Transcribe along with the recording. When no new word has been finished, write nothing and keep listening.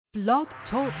Blog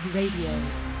Talk Radio.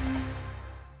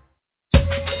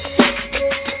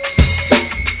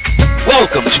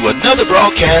 Welcome to another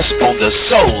broadcast on the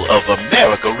Soul of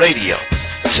America Radio.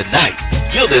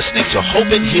 Tonight, you're listening to Hope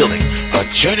and Healing, a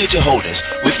journey to wholeness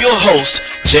with your host,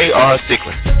 J.R.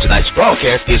 Thicklin. Tonight's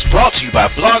broadcast is brought to you by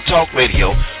Blog Talk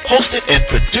Radio, hosted and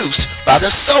produced by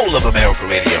the Soul of America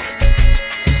Radio.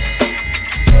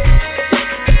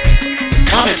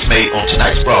 Comments made on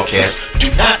tonight's broadcast do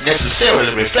not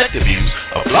necessarily reflect the views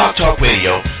of Blog Talk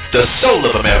Radio, the Soul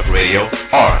of America Radio,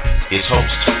 or its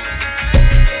host.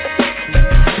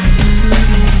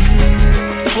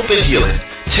 Hope and Healing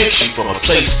takes you from a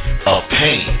place of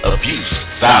pain, abuse,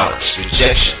 violence,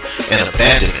 rejection, and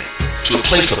abandonment to a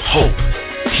place of hope,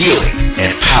 healing,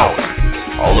 and power.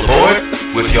 All aboard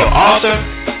with your author,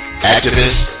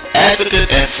 activist,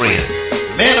 advocate, and friend,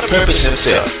 man of purpose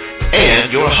himself,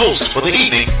 and your host for the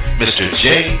evening, Mr.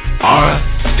 J.R.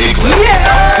 Thicklin.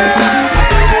 Yeah!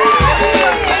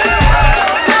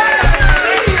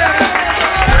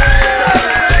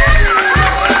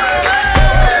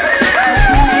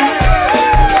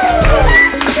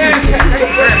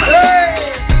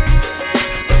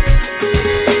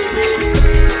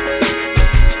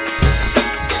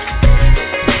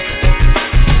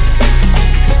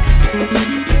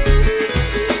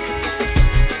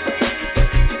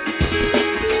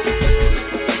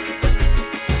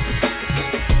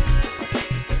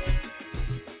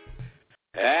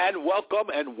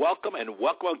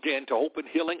 Welcome again to Hope and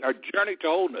Healing, our journey to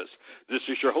wholeness. This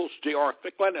is your host, J.R.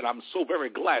 Thicklin, and I'm so very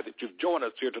glad that you've joined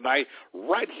us here tonight,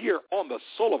 right here on the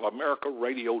Soul of America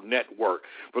Radio Network.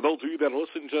 For those of you that are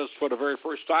listening to us for the very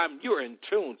first time, you're in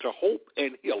tune to Hope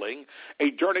and Healing,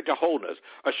 a journey to wholeness,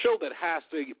 a show that has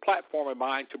the platform in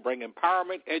mind to bring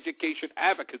empowerment, education,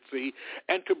 advocacy,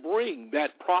 and to bring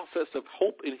that process of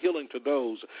hope and healing to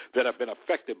those that have been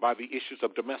affected by the issues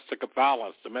of domestic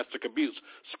violence, domestic abuse,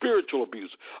 spiritual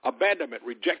abuse, abandonment,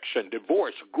 rejection,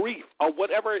 divorce, grief, or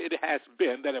whatever it has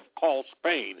been that have caused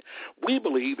pain. We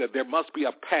believe that there must be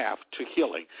a path to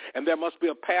healing, and there must be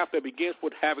a path that begins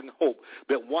with having hope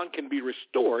that one can be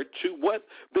restored to what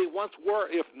they once were,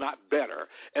 if not better.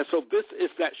 And so this is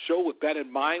that show with that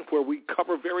in mind, where we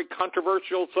cover very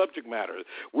controversial subject matters.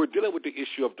 We're dealing with the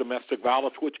issue of domestic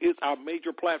violence, which is our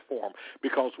major platform,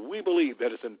 because we believe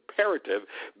that it's imperative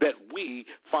that we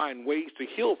find ways to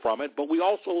heal from it, but we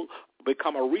also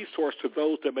become a resource to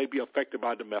those that may be affected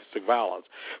by domestic violence.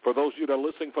 For those of you that are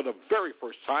listening for the very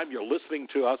first time, you're listening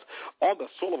to us on the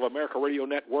Soul of America Radio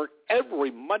Network every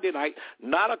Monday night,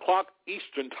 9 o'clock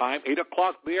Eastern Time, 8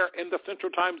 o'clock there in the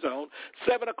Central Time Zone,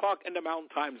 7 o'clock in the Mountain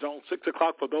Time Zone, 6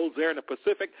 o'clock for those there in the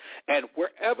Pacific, and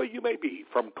wherever you may be,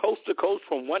 from coast to coast,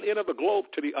 from one end of the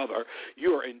globe to the other,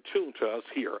 you are in tune to us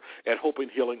here at Hope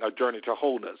and Healing, a journey to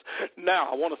wholeness. Now,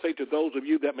 I want to say to those of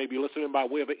you that may be listening by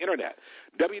way of the internet,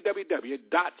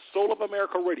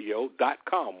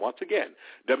 www.soulofamericaradio.com. Once again,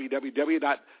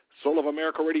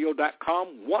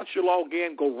 www.soulofamericaradio.com. Once you log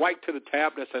in, go right to the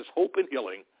tab that says Hope and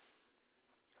Healing.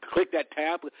 Click that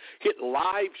tab, hit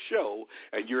live show,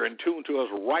 and you're in tune to us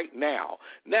right now.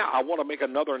 Now, I want to make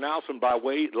another announcement by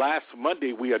way. Last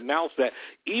Monday, we announced that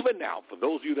even now, for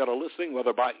those of you that are listening,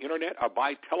 whether by internet or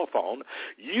by telephone,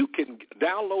 you can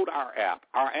download our app,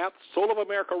 Soul of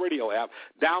America Radio app.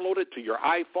 Download it to your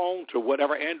iPhone, to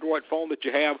whatever Android phone that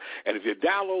you have, and if you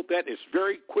download that, it's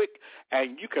very quick,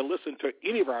 and you can listen to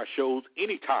any of our shows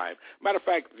anytime. Matter of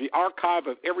fact, the archive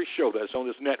of every show that's on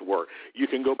this network, you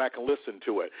can go back and listen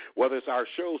to it. Whether it's our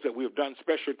shows that we've done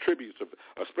special tributes or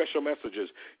special messages,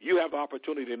 you have the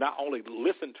opportunity to not only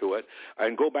listen to it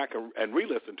and go back and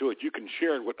re-listen to it, you can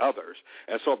share it with others.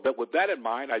 And so with that in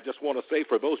mind, I just want to say,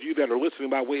 for those of you that are listening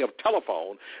by way of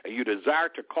telephone and you desire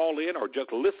to call in or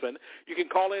just listen, you can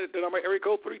call in at the number area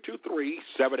code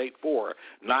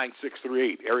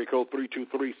 323-784-9638, area code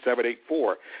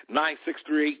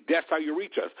 323-784-9638. That's how you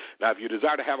reach us. Now, if you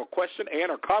desire to have a question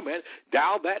and or comment,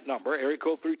 dial that number, area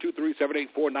code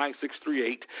 323-784-9638,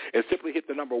 and simply hit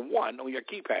the number 1 on your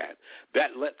keypad.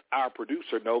 That lets our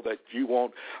producer know that you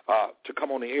want to come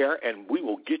on the air, and we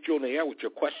will get you on the air with your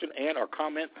question and or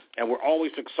comment, and we're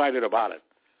always excited about it.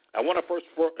 I want to first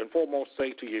and foremost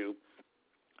say to you,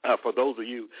 for those of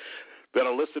you that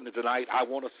are listening tonight, I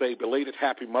want to say belated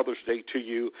Happy Mother's Day to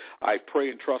you. I pray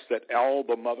and trust that all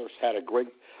the mothers had a great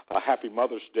Happy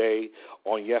Mother's Day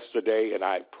on yesterday, and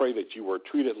I pray that you were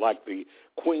treated like the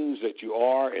queens that you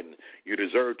are and you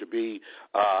deserve to be.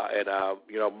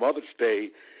 Mother's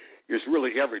Day is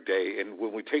really every day, and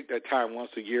when we take that time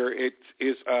once a year,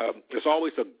 it's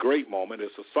always a great moment.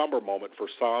 It's a somber moment for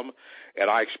some, and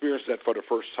I experienced that for the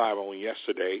first time on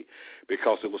yesterday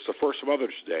because it was the first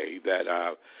Mother's Day that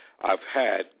I've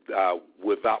had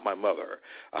without my mother.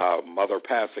 Mother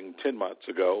passing 10 months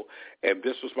ago, and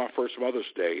this was my first Mother's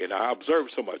Day, and I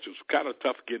observed so much. It was kind of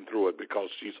tough getting through it because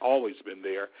she's always been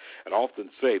there, and I often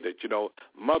say that,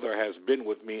 Mother has been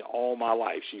with me all my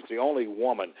life. She's the only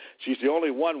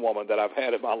one woman that I've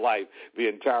had in my life the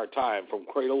entire time, from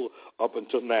cradle up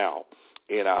until now,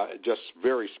 and just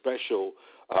very special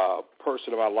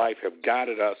person of our life, have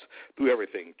guided us through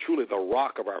everything. Truly the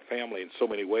rock of our family in so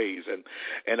many ways. And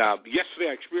yesterday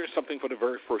I experienced something for the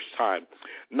very first time,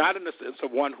 not in the sense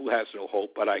of one who has no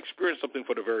hope, but I experienced something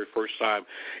for the very first time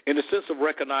in the sense of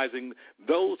recognizing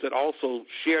those that also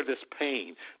share this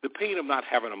pain, the pain of not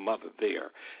having a mother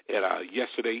there. And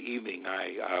yesterday evening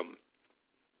I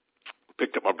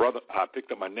picked up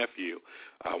my nephew,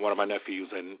 one of my nephews,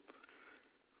 and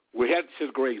we had his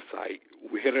grave site.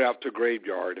 We headed out to a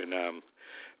graveyard and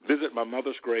visit my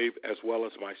mother's grave as well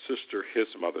as my sister, his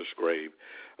mother's grave,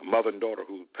 a mother and daughter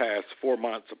who passed 4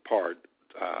 months apart,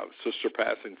 sister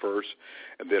passing first,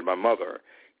 and then my mother.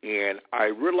 And I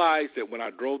realized that when I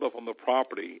drove up on the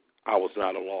property, I was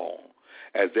not alone,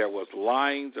 as there was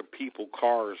lines of people,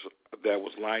 cars that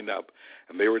was lined up,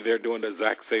 and they were there doing the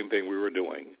exact same thing we were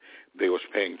doing. They was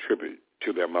paying tribute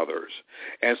to their mothers.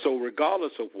 And so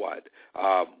regardless of what,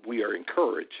 we are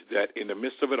encouraged that in the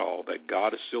midst of it all, that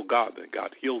God is still God, that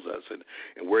God heals us, and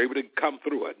we're able to come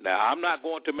through it. Now, I'm not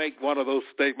going to make one of those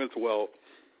statements, well,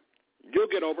 you'll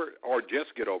get over it or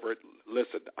just get over it.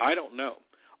 Listen, I don't know.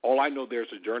 All I know, there's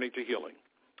a journey to healing.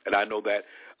 And I know that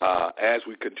as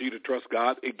we continue to trust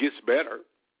God, it gets better.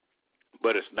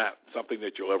 But it's not something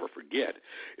that you'll ever forget.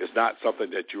 It's not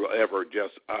something that you'll ever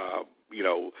just,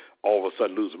 all of a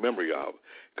sudden lose memory of.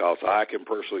 Because I can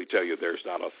personally tell you there's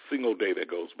not a single day that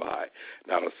goes by,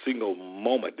 not a single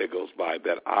moment that goes by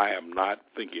that I am not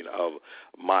thinking of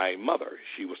my mother.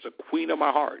 She was the queen of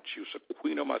my heart. She was the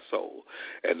queen of my soul.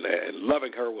 And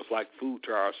loving her was like food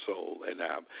to our soul. And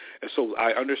so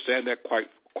I understand that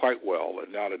quite well,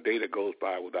 and not a day that goes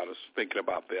by without us thinking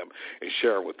about them and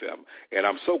sharing with them. And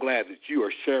I'm so glad that you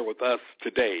are sharing with us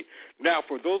today. Now,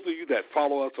 for those of you that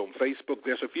follow us on Facebook,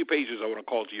 there's a few pages I want to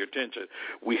call to your attention.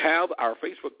 We have our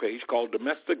Facebook page called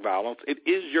Domestic Violence. It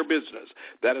is your business.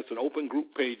 That is an open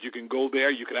group page. You can go there.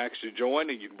 You can actually join,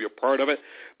 and you can be a part of it.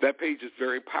 That page is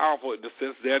very powerful in the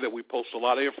sense there that we post a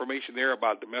lot of information there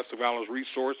about domestic violence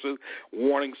resources,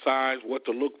 warning signs, what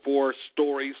to look for,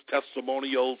 stories,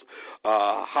 testimonials,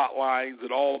 hotlines,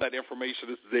 and all that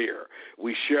information is there.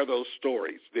 We share those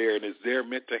stories there, and it's there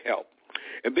meant to help.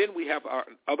 And then we have our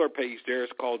other page there.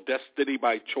 It's called Destiny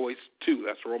by Choice 2.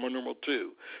 That's Roman numeral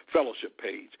 2, fellowship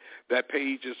page. That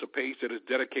page is a page that is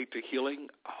dedicated to healing.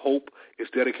 Hope is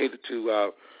dedicated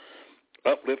to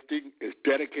uplifting, is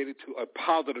dedicated to a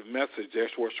positive message.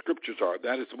 That's where scriptures are.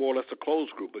 That is more or less a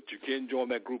closed group, but you can join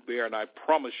that group there, and I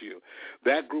promise you,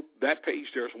 that page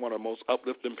there is one of the most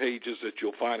uplifting pages that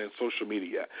you'll find in social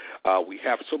media. We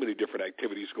have so many different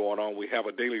activities going on. We have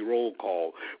a daily roll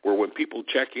call where when people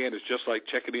check in, it's just like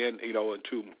checking in,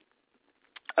 into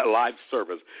a live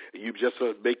service. You just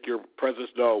make your presence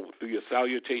known through your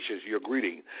salutations, your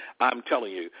greeting. I'm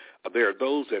telling you, there are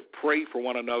those that pray for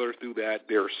one another through that.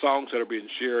 There are songs that are being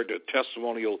shared, there are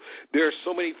testimonial. There are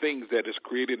so many things that is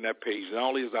created in that page. Not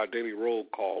only is our daily roll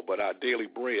call, but our daily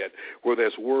bread, where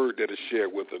there's word that is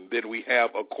shared with them. Then we have,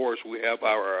 of course,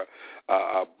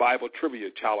 our Bible trivia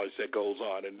challenge that goes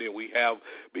on. And then we have,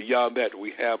 beyond that,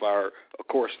 we have our, of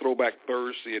course, Throwback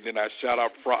Thursday, and then our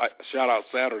shout-out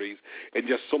Saturdays, and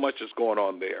just so much is going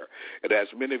on there. And as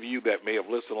many of you that may have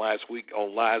listened last week,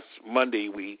 on last Monday,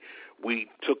 we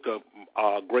took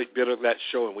a great bit of that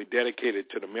show and we dedicated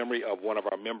to the memory of one of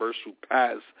our members who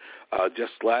passed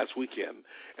just last weekend,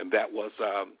 and that was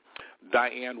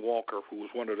Diane Walker, who was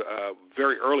one of the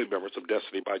very early members of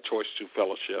Destiny by Choice 2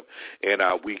 Fellowship, and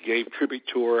we gave tribute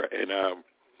to her, and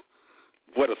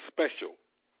what a special,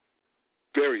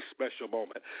 very special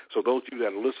moment. So those of you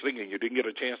that are listening and you didn't get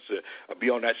a chance to be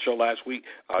on that show last week,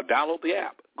 download the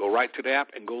app. Go right to the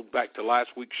app and go back to last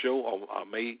week's show on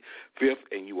May 5th,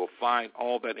 and you will find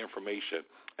all that information.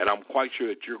 And I'm quite sure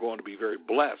that you're going to be very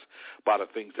blessed by the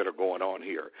things that are going on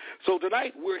here. So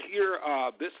tonight we're here.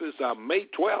 This is May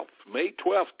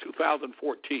 12th,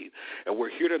 2014. And we're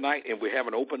here tonight, and we have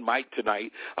an open mic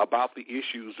tonight about the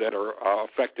issues that are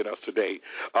affecting us today.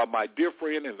 My dear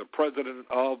friend and the president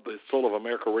of the Soul of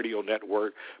America Radio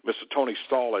Network, Mr. Tony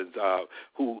Stallings,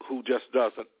 who just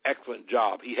does an excellent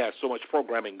job. He has so much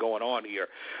programming going on here.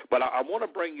 But I want to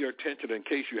bring your attention, in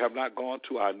case you have not gone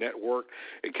to our network,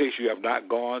 in case you have not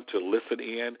gone to listen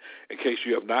in case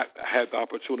you have not had the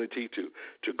opportunity to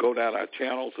go down our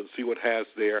channels and see what has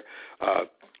there.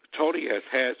 Tony has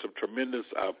had some tremendous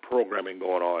programming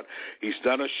going on. He's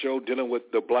done a show dealing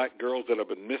with the black girls that have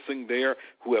been missing there,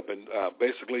 who have been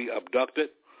basically abducted.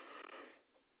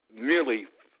 Nearly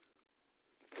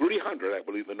 300, I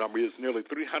believe the number is, nearly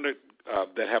 300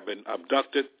 that have been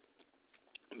abducted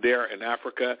there in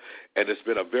Africa, and it's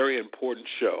been a very important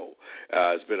show.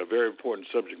 It's been a very important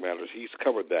subject matter. He's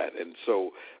covered that, and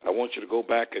so I want you to go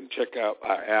back and check out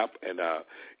our app and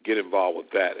get involved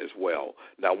with that as well.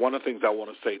 Now, one of the things I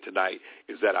want to say tonight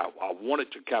is that I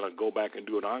wanted to kind of go back and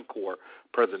do an encore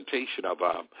presentation of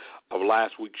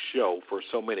last week's show for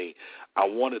so many. I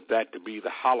wanted that to be the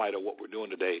highlight of what we're doing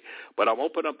today. But I'll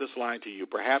open up this line to you.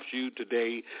 Perhaps you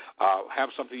today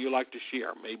have something you'd like to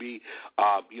share. Maybe,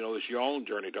 it's your own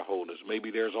journey to wholeness.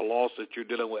 Maybe there's a loss that you're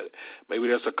dealing with. Maybe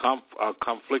there's a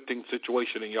conflicting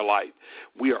situation in your life.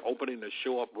 We are opening the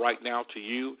show up right now to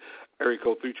you. Area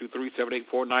code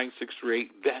 323-784-9638.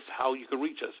 That's how you can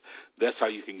reach us. That's how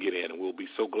you can get in. And we'll be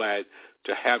so glad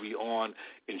to have you on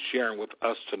and sharing with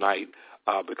us tonight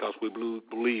because we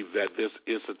believe that this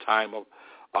is a time of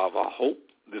hope.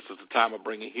 This is a time of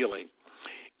bringing healing.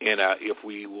 And if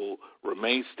we will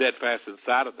remain steadfast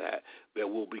inside of that, that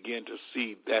we'll begin to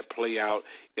see that play out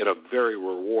in a very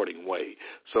rewarding way.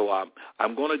 So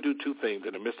I'm going to do two things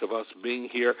in the midst of us being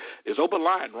here. It's open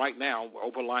line right now.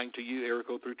 Open line to you, area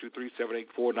code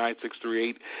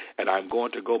 323-784-9638. And I'm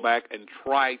going to go back and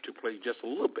try to play just a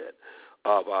little bit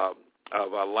of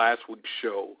last week's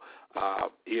show.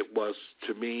 It was,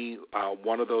 to me,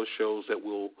 one of those shows that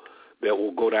will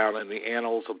go down in the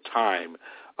annals of time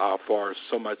for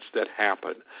so much that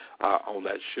happened on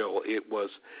that show. It was,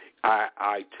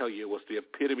 I tell you, it was the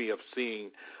epitome of seeing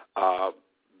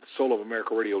Soul of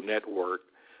America Radio Network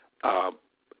at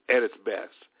its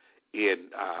best in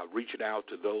reaching out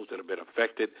to those that have been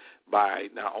affected by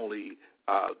not only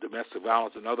domestic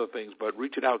violence and other things, but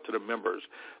reaching out to the members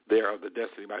there of the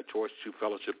Destiny by Choice 2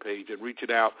 Fellowship page and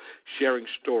reaching out, sharing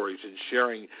stories and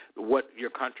sharing what your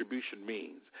contribution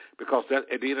means. Because that,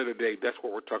 at the end of the day, that's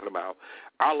what we're talking about.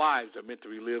 Our lives are meant to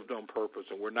be lived on purpose,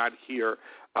 and we're not here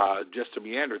just to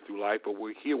meander through life, but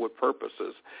we're here with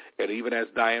purposes. And even as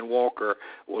Diane Walker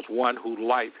was one whose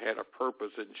life had a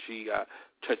purpose, and she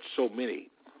touched so many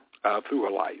through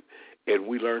her life. And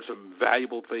we learned some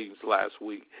valuable things last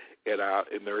week. And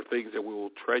there are things that we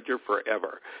will treasure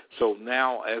forever. So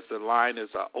now, as the line is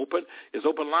open, it's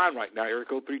open line right now. Area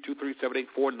code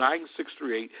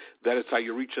 323-784-9638. That is how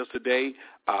you reach us today.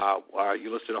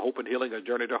 You listen to Hope and Healing, A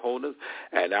Journey to Wholeness.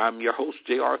 And I'm your host,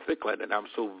 J.R. Thicklin, and I'm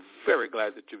so very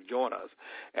glad that you've joined us.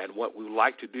 And what we would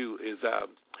like to do is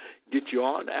get you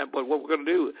on. But what we're going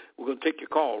to do, we're going to take your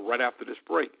call right after this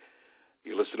break.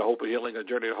 You listen to Hope and Healing, A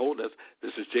Journey to Wholeness.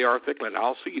 This is J.R. Thicklin.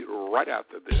 I'll see you right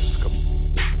after this. Come on.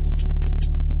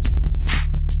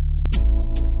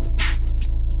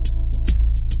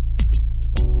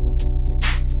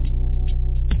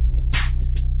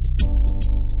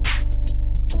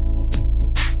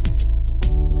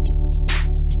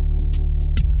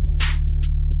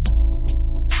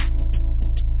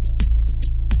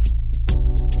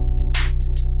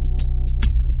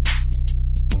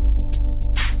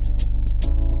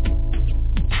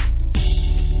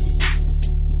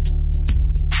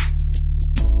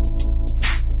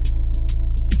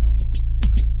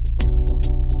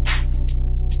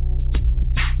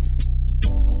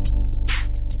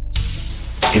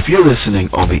 If you're listening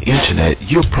on the internet,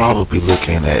 you're probably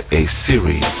looking at a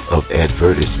series of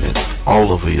advertisements all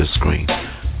over your screen.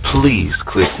 Please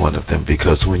click one of them,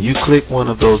 because when you click one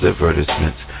of those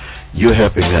advertisements, you're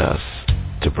helping us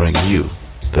to bring you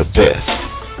the best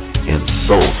in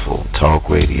soulful talk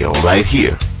radio right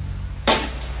here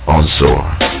on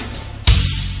SOAR.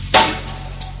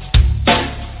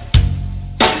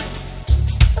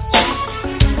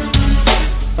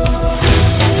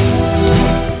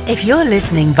 If you're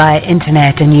listening via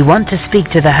internet and you want to speak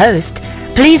to the host,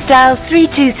 please dial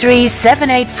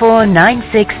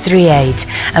 323-784-9638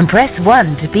 and press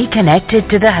 1 to be connected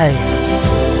to the host.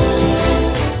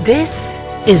 This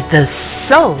is the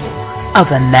Soul of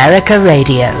America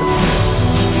Radio.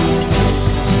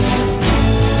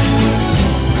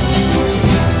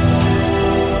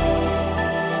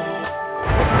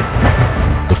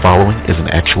 The following is an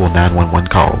actual 911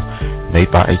 call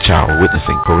made by a child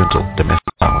witnessing parental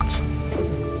domestic violence.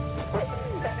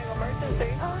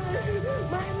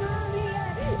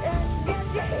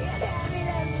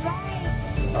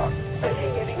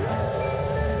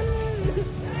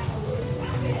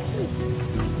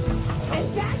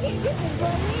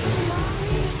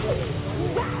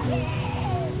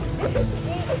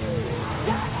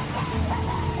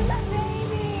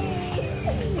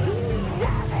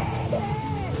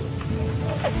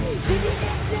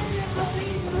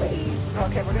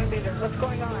 Okay, we're going to be there. What's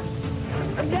going on?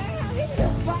 They're having to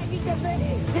fight because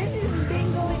this has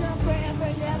been going on forever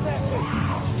and ever.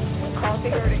 How's he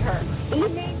hurting her? He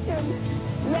made some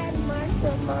red marks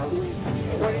on Mommy.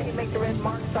 Where did he make the red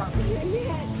marks on?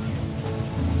 Yes.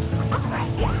 Oh, my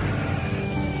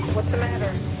God. What's the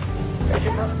matter? Is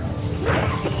your brother?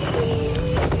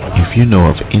 If you know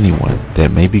of anyone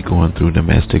that may be going through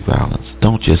domestic violence,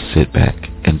 don't just sit back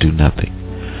and do nothing.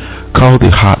 Call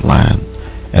the hotline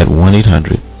at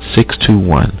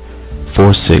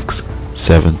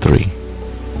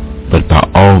 1-800-621-4673. But by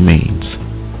all means,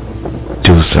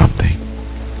 do something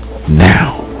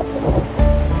now.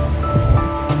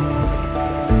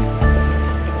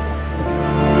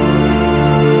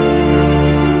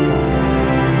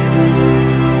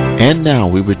 And now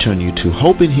we return you to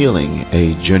Hope and Healing,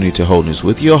 a journey to wholeness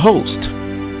with your host,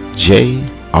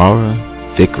 J.R.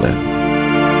 Thicklin.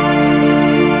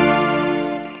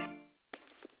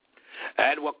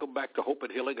 And welcome back to Hope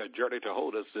and Healing, a journey to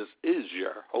wholeness. This is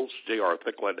your host, J.R.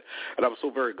 Thicklin, and I'm so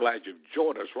very glad you've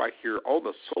joined us right here on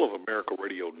the Soul of America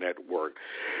Radio Network.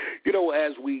 You know,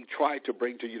 as we try to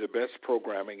bring to you the best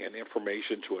programming and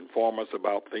information to inform us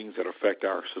about things that affect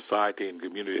our society and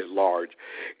community at large,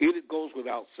 it goes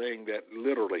without saying that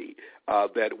literally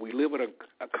that we live in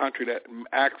a country that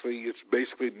actually is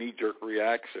basically a knee-jerk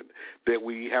reaction, that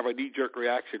we have a knee-jerk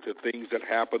reaction to things that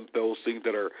happen, those things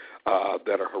that are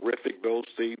horrific, those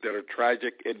things that are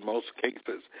tragic in most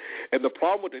cases. And the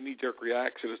problem with the knee-jerk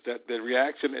reaction is that the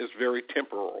reaction is very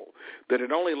temporal, that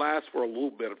it only lasts for a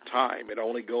little bit of time. It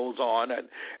only goes on, and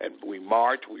we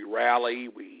march, we rally,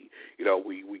 we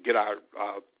get our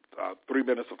 3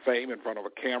 minutes of fame in front of a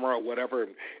camera or whatever,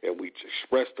 and we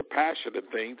express the passion and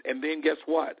things, and then guess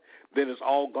what? Then it's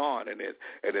all gone, and it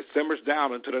simmers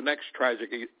down until the next tragic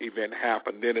event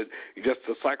happens. Then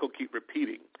the cycle keep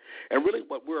repeating. And really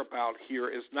what we're about here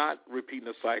is not repeating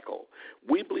the cycle.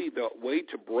 We believe the way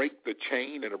to break the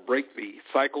chain and to break the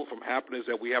cycle from happening is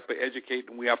that we have to educate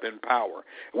and we have to empower.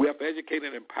 We have to educate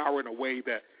and empower in a way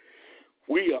that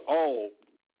we are all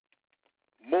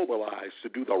mobilized to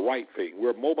do the right thing.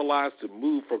 We're mobilized to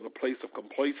move from the place of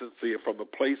complacency and from the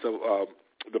place of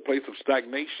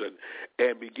stagnation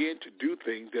and begin to do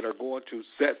things that are going to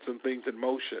set some things in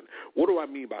motion. What do I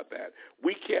mean by that?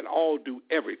 We can't all do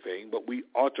everything, but we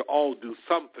ought to all do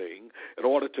something in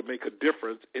order to make a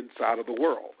difference inside of the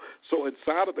world. So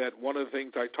inside of that, one of the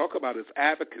things I talk about is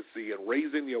advocacy and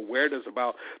raising the awareness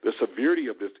about the severity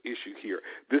of this issue here.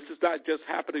 This is not just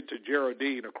happening to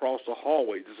Geraldine across the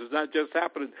hallway. This is not just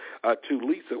happening to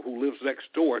Lisa, who lives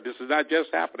next door. This is not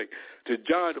just happening to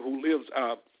John, who lives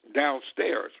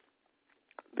downstairs.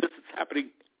 This is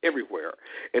happening everywhere,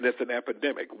 and it's an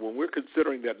epidemic. When we're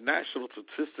considering that national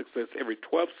statistics says every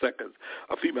 12 seconds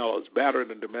a female is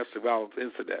battered in a domestic violence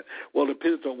incident, well, it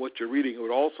depends on what you're reading. It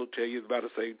would also tell you about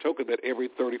the same token that every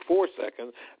 34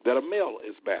 seconds that a male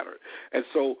is battered. And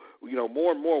so,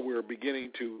 more and more we're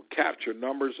beginning to capture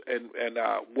numbers, and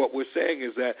what we're saying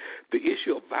is that the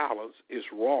issue of violence is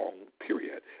wrong,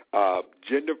 period.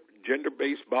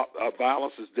 Gender-based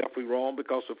violence is definitely wrong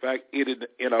because, in fact, it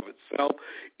in of itself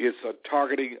is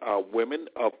targeting women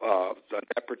of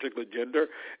that particular gender,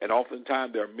 and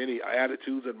oftentimes there are many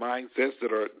attitudes and mindsets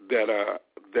that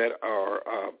are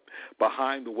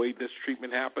behind the way this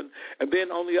treatment happens. And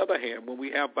then, on the other hand, when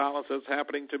we have violence that's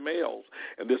happening to males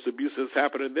and this abuse is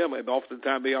happening to them, and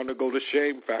oftentimes they undergo the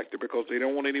shame factor because they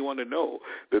don't want anyone to know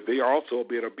that they are also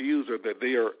being abused or that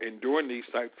they are enduring these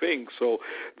type things. So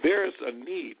there's a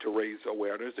need to raise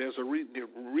awareness. There's a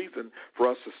reason for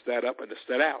us to stand up and to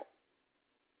stand out.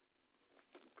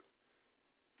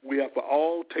 We have to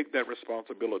all take that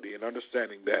responsibility and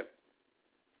understanding that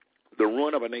the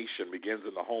ruin of a nation begins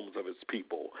in the homes of its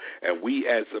people, and we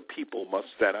as a people must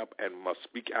stand up and must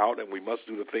speak out, and we must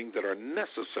do the things that are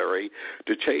necessary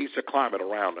to change the climate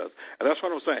around us. And that's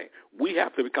what I'm saying. We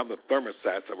have to become the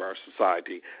thermostats of our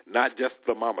society, not just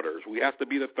thermometers. We have to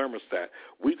be the thermostat.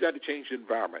 We've got to change the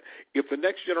environment. If the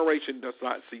next generation does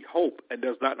not see hope and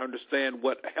does not understand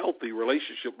what a healthy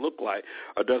relationship looks like,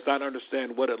 or does not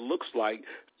understand what it looks like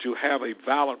to have a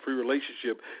violent-free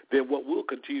relationship, then what we'll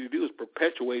continue to do is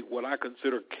perpetuate what I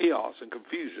consider chaos and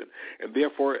confusion. And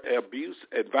therefore, abuse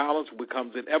and violence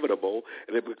becomes inevitable,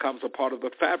 and it becomes a part of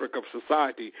the fabric of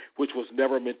society, which was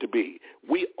never meant to be.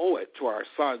 We owe it to our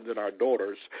sons and our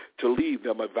daughters to leave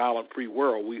them a violent-free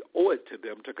world. We owe it to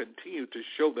them to continue to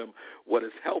show them what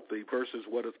is healthy versus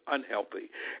what is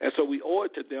unhealthy. And so we owe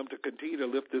it to them to continue to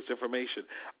lift this information.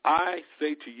 I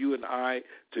say to you and I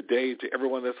today, to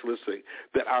everyone that's listening,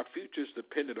 that our future is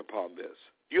dependent upon this.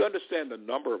 You understand the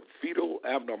number of fetal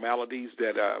abnormalities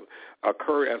that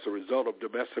occur as a result of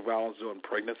domestic violence during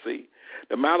pregnancy?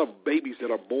 The amount of babies that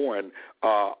are born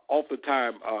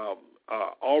oftentimes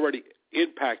already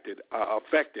impacted,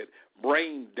 affected,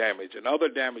 brain damage and other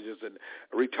damages and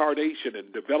retardation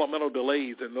and developmental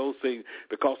delays and those things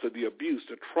because of the abuse,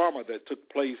 the trauma that took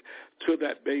place to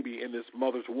that baby in this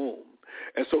mother's womb.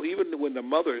 And so even when the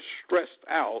mother is stressed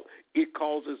out, it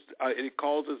causes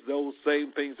those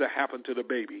same things that happen to the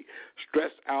baby.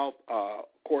 Stressed out, of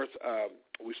course,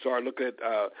 we start looking at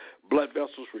blood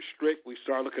vessels restrict. We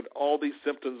start looking at all these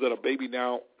symptoms that a baby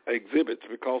now exhibits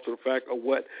because of the fact of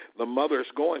what the mother is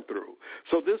going through.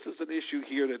 So this is an issue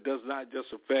here that does not just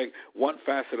affect one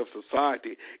facet of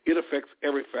society. It affects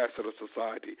every facet of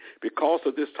society. Because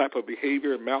of this type of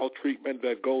behavior and maltreatment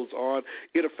that goes on,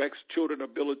 it affects children's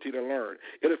ability to learn.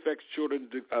 It affects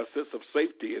children's sense of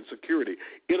safety and security.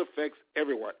 It affects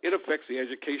everyone. It affects the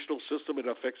educational system. It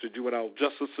affects the juvenile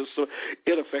justice system.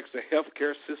 It affects the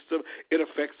healthcare system. It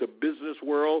affects the business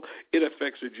world. It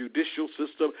affects the judicial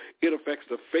system. It affects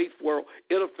the faith world.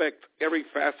 It affects every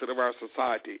facet of our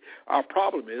society. Our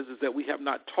problem is that we have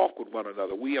not talked with one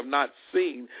another. We have not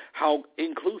seen how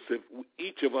inclusive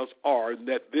each of us are, and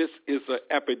that this is an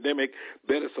epidemic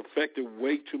that has affected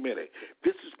way too many.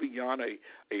 This is beyond a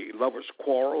lover's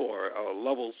quarrel or a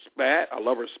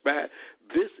lover's spat.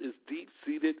 This is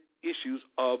deep-seated issues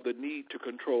of the need to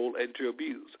control and to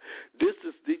abuse. This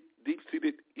is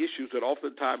deep-seated issues that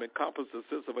oftentimes encompass a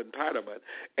sense of entitlement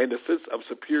and a sense of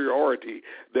superiority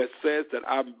that says that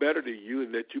I'm better than you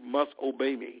and that you must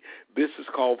obey me. This is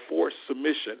called forced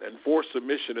submission, and forced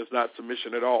submission is not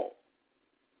submission at all.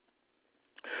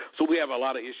 So we have a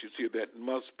lot of issues here that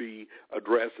must be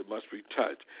addressed and must be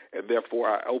touched, and therefore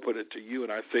I open it to you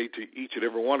and I say to each and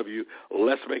every one of you,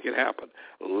 let's make it happen.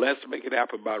 Let's make it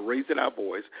happen by raising our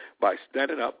voice, by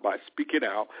standing up, by speaking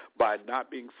out, by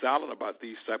not being silent about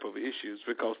these type of issues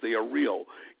because they are real.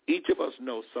 Each of us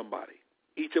knows somebody.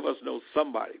 Each of us knows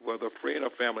somebody, whether a friend or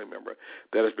family member,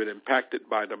 that has been impacted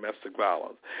by domestic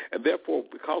violence. And therefore,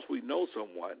 because we know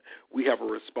someone, we have a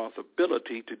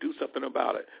responsibility to do something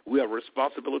about it. We have a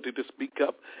responsibility to speak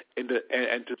up and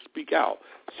to speak out.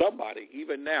 Somebody,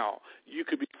 even now, you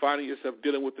could be finding yourself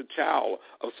dealing with the child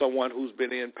of someone who's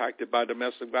been impacted by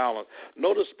domestic violence.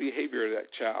 Notice the behavior of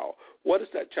that child. What is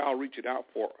that child reaching out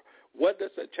for? What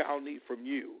does that child need from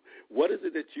you? What is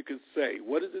it that you can say?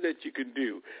 What is it that you can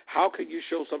do? How can you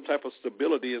show some type of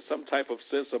stability and some type of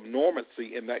sense of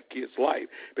normalcy in that kid's life?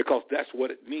 Because that's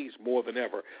what it needs more than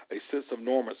ever, a sense of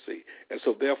normalcy. And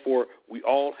so, therefore, we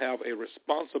all have a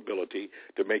responsibility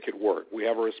to make it work. We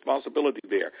have a responsibility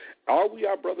there. Are we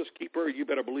our brother's keeper? You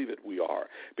better believe it, we are.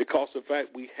 Because, in fact,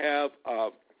 we have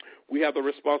the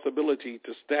responsibility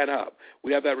to stand up.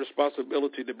 We have that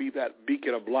responsibility to be that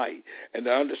beacon of light and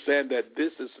to understand that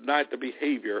this is not the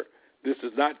behavior. This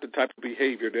is not the type of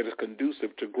behavior that is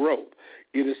conducive to growth.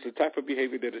 It is the type of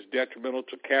behavior that is detrimental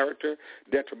to character,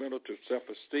 detrimental to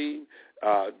self-esteem,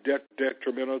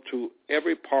 detrimental to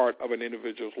every part of an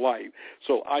individual's life.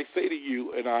 So I say to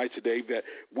you and I today that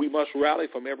we must rally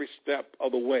from every step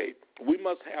of the way. We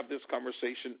must have this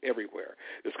conversation everywhere.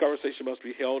 This conversation must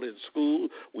be held in school.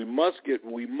 We must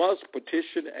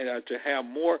petition and to have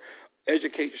more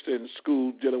education in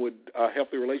school dealing with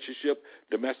healthy relationship,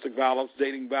 domestic violence,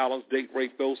 dating violence, date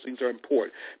rape. Those things are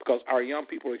important because our young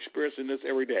people are experiencing this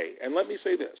every day. And let me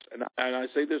say this, and I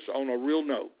say this on a real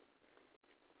note.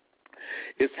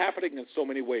 It's happening in so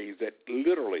many ways that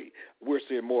literally we're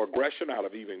seeing more aggression out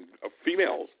of even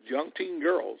females, young teen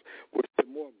girls. We're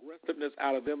seeing more aggressiveness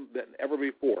out of them than ever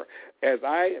before. As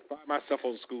I find myself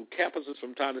on school campuses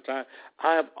from time to time,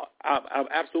 I'm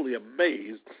absolutely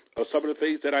amazed of some of the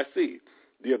things that I see,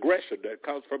 the aggression that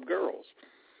comes from girls.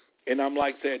 And I'm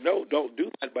like saying, no, don't do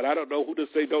that, but I don't know who to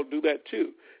say don't do that to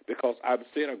because I'm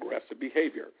seeing aggressive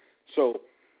behavior. So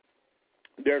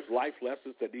there's life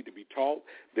lessons that need to be taught.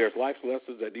 There's life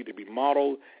lessons that need to be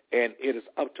modeled, and it is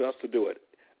up to us to do it.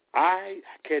 I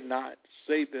cannot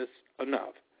say this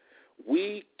enough.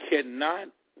 We cannot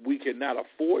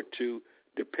afford to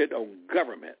depend on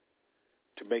government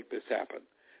to make this happen.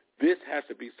 This has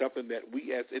to be something that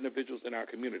we as individuals in our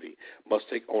community must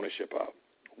take ownership of.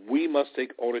 We must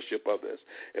take ownership of this.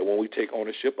 And when we take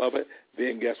ownership of it,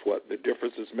 then guess what? The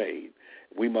difference is made.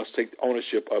 We must take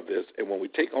ownership of this. And when we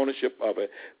take ownership of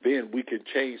it, then we can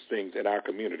change things in our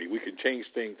community. We can change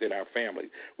things in our family.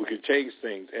 We can change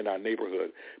things in our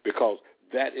neighborhood because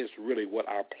that is really what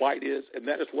our plight is, and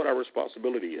that is what our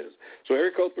responsibility is. So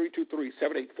area code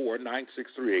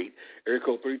 323-784-9638, area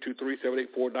code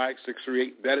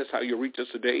 323-784-9638. That is how you reach us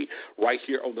today, right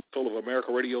here on the Soul of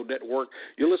America Radio Network.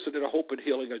 You're listening to Hope and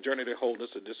Healing, A Journey to Wholeness,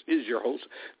 and this is your host,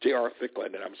 J.R.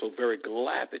 Thicklin, and I'm so very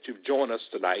glad that you've joined us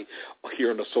tonight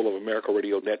here on the Soul of America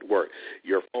Radio Network.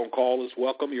 Your phone call is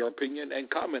welcome. Your opinion and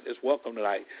comment is welcome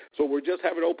tonight. So we're just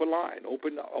having open line,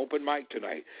 open mic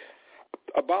tonight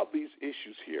about these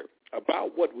issues here,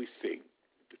 about what we see.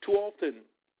 Too often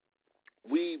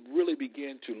we really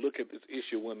begin to look at this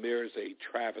issue when there's a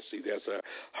travesty, there's a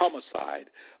homicide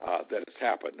that has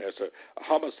happened, there's a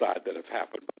homicide that has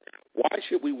happened. Why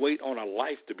should we wait on a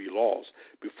life to be lost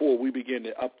before we begin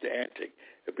to up the ante,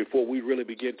 before we really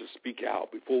begin to speak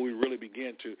out, before we really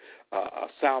begin to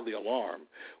sound the alarm?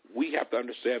 We have to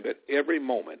understand that every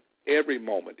moment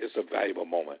is a valuable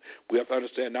moment. We have to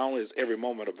understand not only is every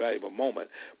moment a valuable moment,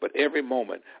 but every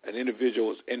moment an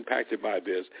individual is impacted by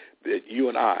this, that you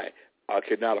and I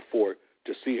cannot afford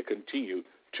to see it continue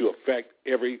to affect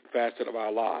every facet of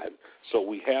our lives. So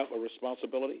we have a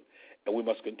responsibility, and we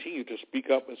must continue to speak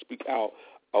up and speak out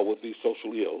with these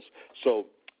social ills. So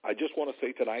I just want to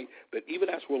say tonight that even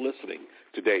as we're listening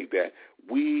today, that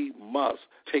we must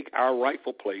take our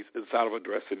rightful place inside of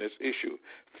addressing this issue.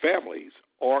 Families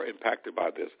are impacted by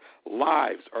this.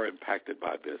 Lives are impacted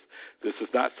by this. This is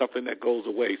not something that goes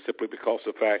away simply because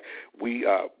of the fact we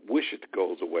wish it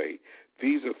goes away.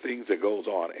 These are things that goes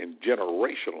on, and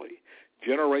generationally,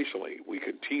 we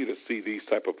continue to see these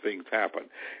type of things happen.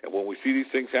 And when we see these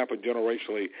things happen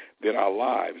generationally, then our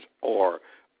lives are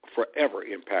forever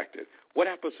impacted. What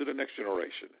happens to the next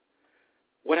generation?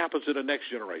 What happens to the next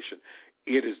generation?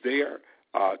 It is there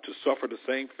to suffer the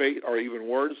same fate or even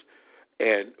worse,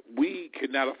 and we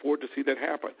cannot afford to see that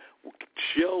happen.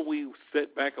 Shall we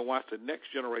sit back and watch the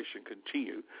next generation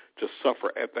continue to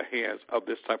suffer at the hands of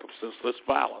this type of senseless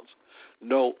violence?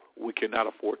 No, we cannot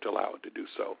afford to allow it to do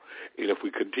so. And if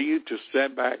we continue to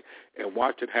stand back and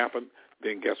watch it happen,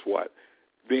 then guess what?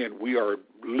 Then we are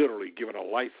literally giving a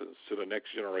license to the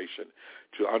next generation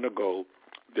to undergo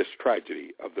this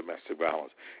tragedy of domestic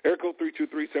violence. Area code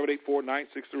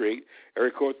 323-784-9638.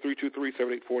 Area code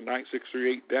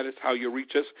 323-784-9638. That is how you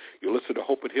reach us. You listen to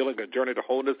Hope and Healing, A Journey to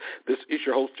Wholeness. This is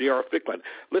your host, J.R. Thicklin.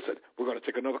 Listen, we're going to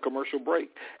take another commercial break.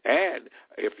 And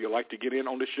if you'd like to get in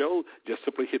on the show, just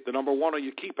simply hit the number 1 on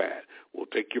your keypad. We'll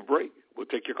take your break. We'll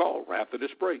take your call right after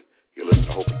this break. You listen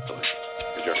to Hope and Healing,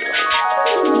 A Journey to Wholeness.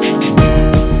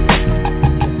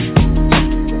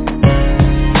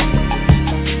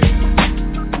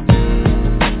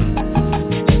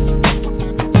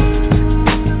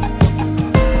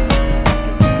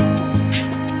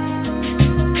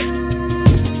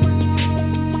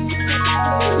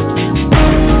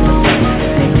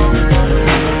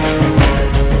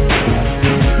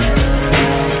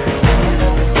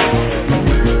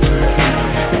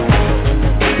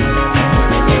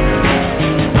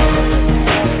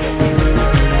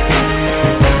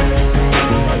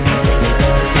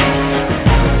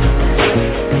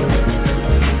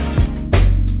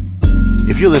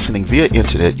 If you're listening via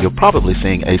internet, you're probably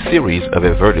seeing a series of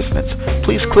advertisements.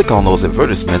 Please click on those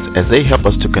advertisements as they help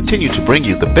us to continue to bring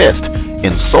you the best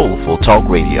in soulful talk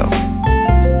radio.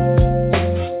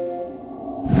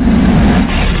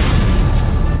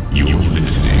 You're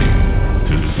listening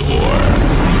to Soar.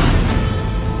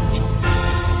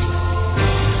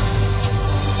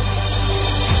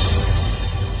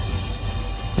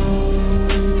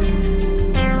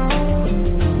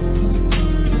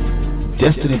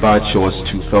 Destiny by Choice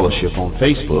 2 Fellowship on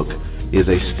Facebook is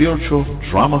a spiritual,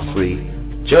 drama-free,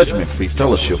 judgment-free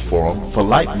fellowship forum for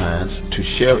like minds to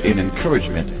share in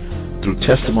encouragement through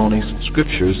testimonies,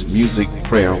 scriptures, music,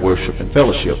 prayer, worship, and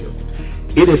fellowship.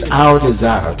 It is our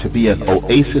desire to be an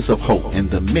oasis of hope in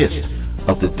the midst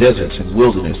of the deserts and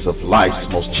wilderness of life's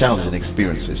most challenging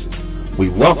experiences. We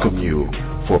welcome you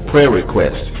for prayer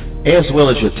requests as well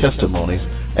as your testimonies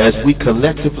as we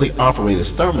collectively operate as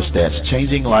thermostats,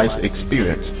 changing life's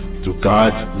experience through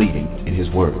God's leading in His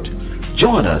Word.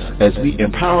 Join us as we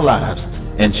empower lives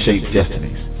and shape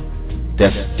destinies.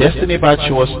 That's Destiny by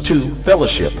Choice 2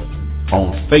 Fellowship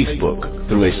on Facebook.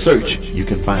 Through a search, you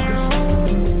can find us.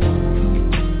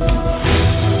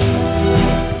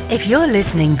 If you're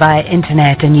listening via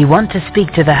internet and you want to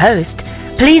speak to the host,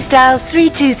 please dial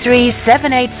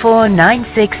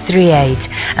 323-784-9638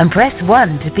 and press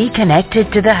 1 to be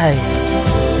connected to the host.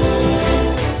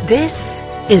 This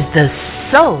is the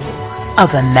Soul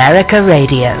of America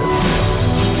Radio.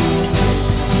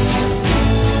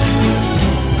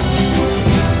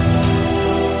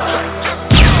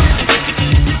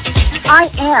 I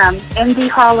am Indy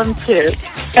Harlem too,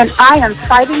 and I am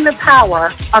fighting the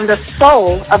power on the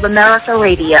Soul of America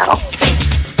Radio.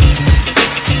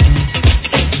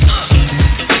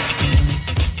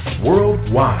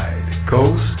 Worldwide,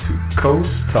 coast to coast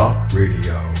talk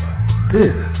radio.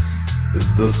 This is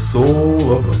the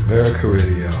Soul of America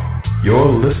Radio. You're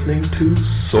listening to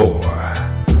SOAR.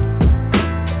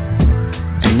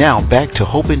 And now back to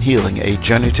Hope and Healing, a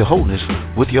journey to wholeness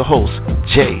with your host,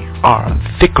 J.R.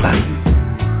 Thicklin.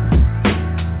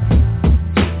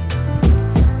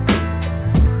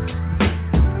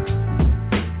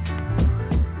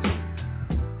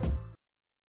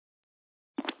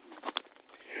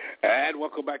 And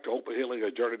welcome back to Hope and Healing,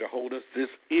 a journey to wholeness. This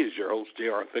is your host,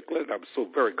 J.R. Thicklin. I'm so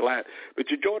very glad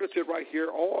that you joined us here right here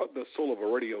on the Soul of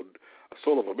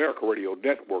America Radio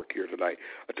Network here tonight.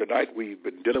 Tonight we've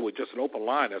been dealing with just an open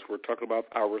line as we're talking about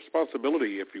our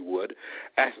responsibility, if you would,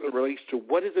 as it relates to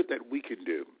what is it that we can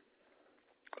do.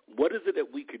 What is it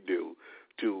that we can do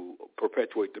to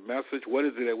perpetuate the message? What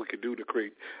is it that we can do to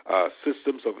create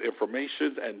systems of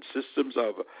information and systems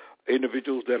of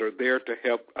individuals that are there to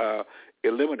help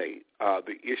eliminate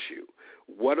the issue?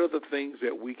 What are the things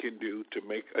that we can do to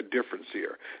make a difference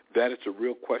here? That is a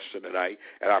real question tonight,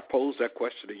 and I pose that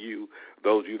question to you,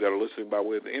 those of you that are listening by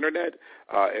way of the Internet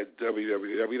at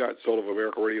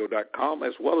www.soulamericaradio.com,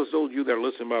 as well as those of you that are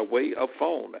listening by way of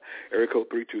phone, area code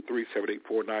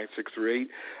 323-784-9638.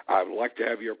 I'd like to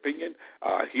have your opinion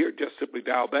here. Just simply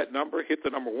dial that number, hit the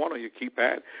number 1 on your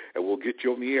keypad, and we'll get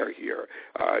you on the air here.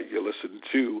 You listen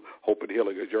to Hope and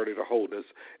Healing, a journey to wholeness,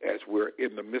 as we're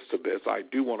in the midst of this. I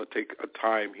do want to take a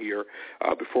time here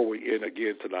before we end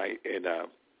again tonight, and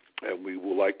we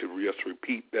would like to just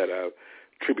repeat that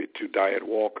tribute to Diane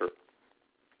Walker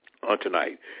on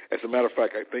tonight. As a matter of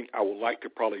fact, I think I would like to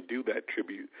probably do that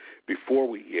tribute before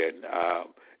we end,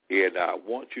 and I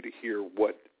want you to hear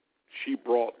what she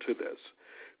brought to this.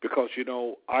 Because, you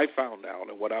know, I found out,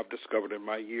 and what I've discovered in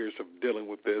my years of dealing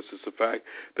with this is the fact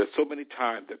that so many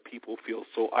times that people feel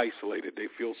so isolated, they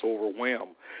feel so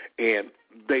overwhelmed, and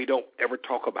they don't ever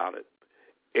talk about it.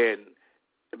 And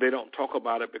they don't talk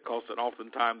about it because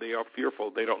oftentimes they are fearful.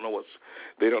 They don't know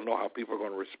how people are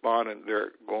going to respond, and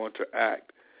they're going to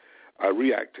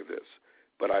react to this.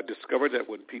 But I discovered that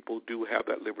when people do have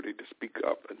that liberty to speak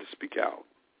up and to speak out,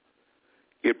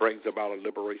 it brings about a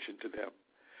liberation to them.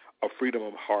 A freedom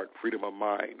of heart, freedom of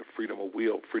mind, freedom of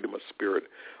will, freedom of spirit.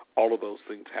 All of those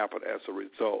things happen as a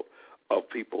result of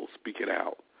people speaking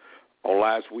out. On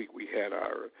last week, we had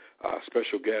our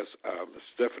special guest,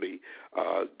 Stephanie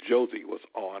Josie, was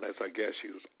on as our guest.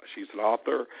 She's an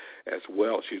author as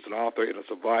well. She's an author and a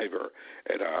survivor.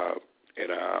 And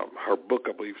her book,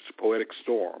 I believe, is Poetic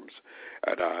Storms.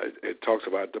 And it talks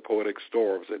about the poetic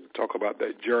storms and talk about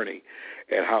that journey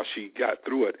and how she got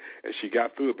through it. And she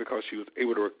got through it because she was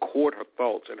able to record her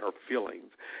thoughts and her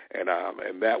feelings. And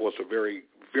that was a very,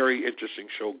 very interesting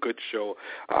show, good show.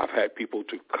 I've had people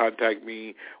to contact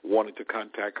me wanting to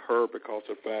contact her because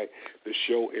of the fact the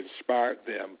show inspired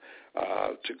them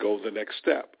to go the next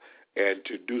step and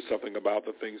to do something about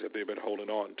the things that they've been holding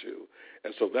on to.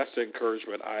 And so that's the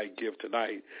encouragement I give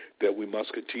tonight, that we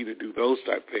must continue to do those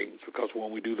type things, because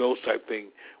when we do those type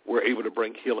things, we're able to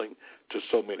bring healing to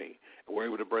so many. We're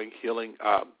able to bring healing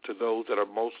to those that are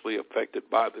mostly affected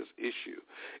by this issue.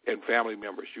 And family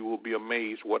members, you will be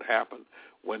amazed what happens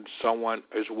when someone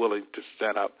is willing to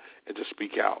stand up and to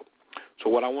speak out. So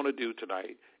what I want to do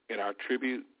tonight in our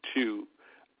tribute to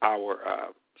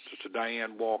our Sister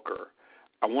Diane Walker,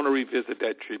 I want to revisit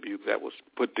that tribute that was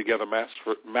put together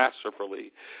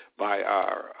masterfully by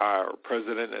our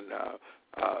president and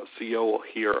CEO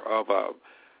here of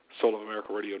Soul of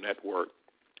America Radio Network.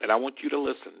 And I want you to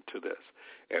listen to this.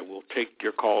 And we'll take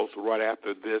your calls right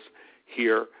after this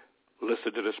here.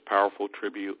 Listen to this powerful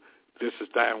tribute. This is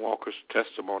Diane Walker's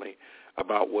testimony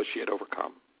about what she had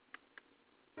overcome.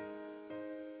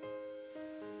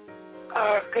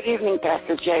 Good evening,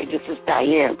 Pastor Jay. This is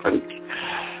Diane from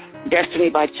Destiny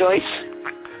by Choice.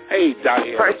 Hey,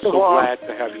 Diane. First I'm of all, glad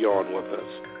to have you on with us.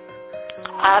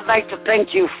 I'd like to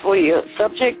thank you for your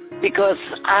subject, because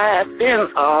I have been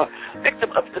a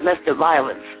victim of domestic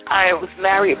violence. I was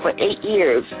married for 8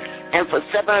 years, and for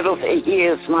 7 of those 8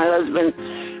 years, my husband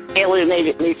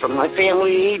alienated me from my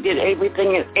family. He did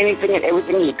anything and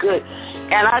everything he could.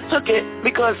 And I took it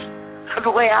because of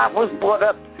the way I was brought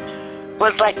up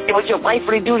was like it was your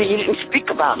wifely duty. You didn't speak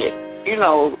about it. You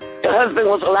know, the husband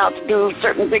was allowed to do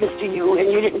certain things to you,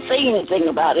 and you didn't say anything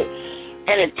about it.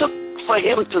 And it took for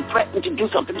him to threaten to do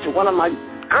something to one of my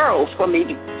girls for me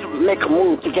to make a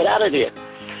move to get out of there.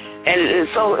 And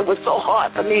so it was so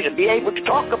hard for me to be able to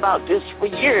talk about this for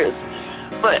years.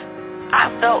 But I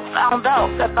found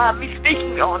out that by me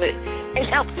speaking on it, it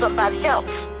helps somebody else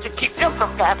to keep them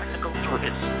from having to go through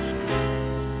this.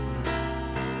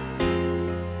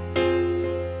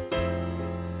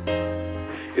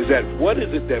 What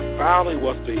is it that finally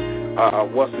was the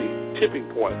tipping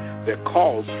point that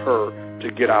caused her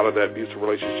to get out of that abusive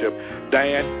relationship?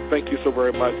 Diane, thank you so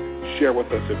very much. Share with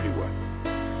us if you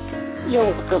would.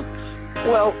 You're welcome.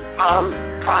 Well,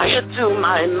 prior to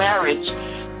my marriage,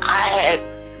 I had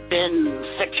been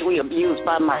sexually abused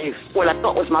by what I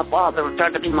thought was my father, who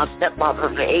turned to be my stepfather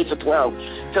at the age of 12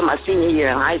 till my senior year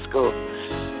in high school.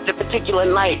 The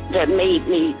particular night that made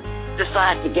me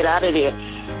decide to get out of there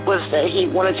was that he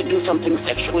wanted to do something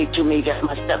sexually to me that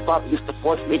my stepfather used to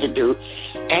force me to do,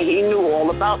 and he knew all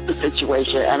about the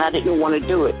situation, and I didn't want to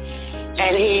do it.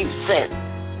 And he said,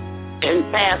 in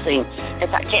passing, if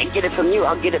I can't get it from you,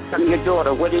 I'll get it from your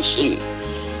daughter. What is she?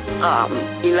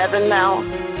 11 now.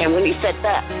 And when he said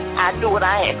that, I knew what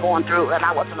I had gone through, and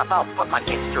I wasn't about to put my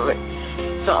kids through it.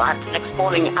 So the next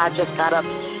morning, I just got up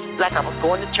like I was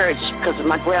going to church because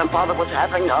my grandfather was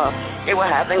having they were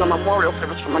having a memorial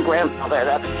service for my grandfather at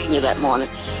Abyssinia that morning.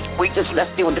 We just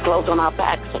left there with the clothes on our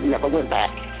backs and never went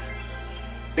back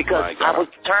because I was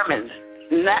determined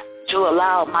not to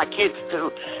allow my kids to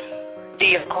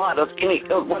be a part of any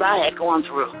of what I had gone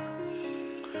through.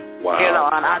 Wow. You know,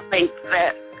 and I think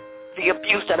that the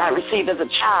abuse that I received as a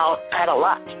child had a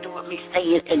lot to do with me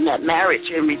staying in that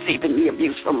marriage and receiving the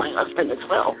abuse from my husband as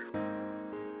well.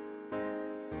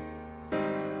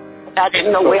 I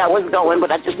didn't know where I was going,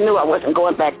 but I just knew I wasn't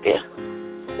going back there.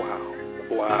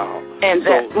 Wow. And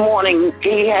that morning,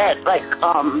 he had like 3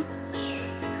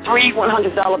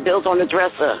 $100 bills on the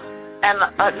dresser and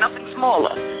nothing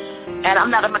smaller. And I'm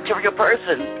not a material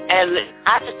person. And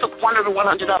I just took one of the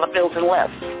 $100 bills and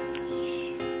left.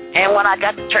 And when I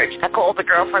got to church, I called a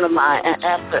girlfriend of mine and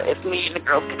asked her if me and the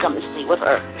girls could come and stay with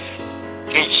her.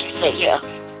 And she said, yeah.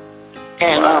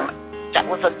 And that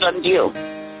was a done deal.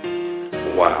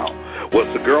 Wow. Was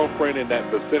the girlfriend in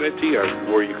that vicinity, or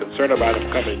were you concerned about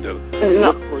him coming to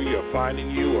look for you or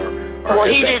finding you? Or well,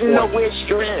 he didn't know where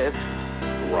she lived.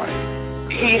 Right.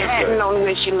 He hadn't known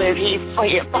where she lived. He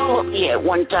had followed me at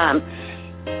one time.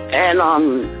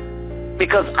 And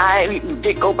because I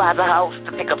did go by the house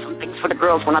to pick up some things for the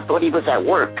girls when I thought he was at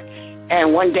work.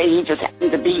 And one day he just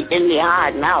happened to be in there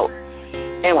hiding out.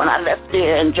 And when I left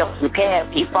there and jumped in the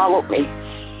cab, he followed me.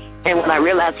 And when I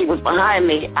realized he was behind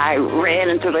me, I ran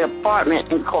into the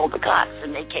apartment and called the cops,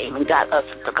 and they came and got us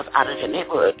and took us out of the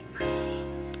neighborhood.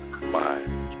 My.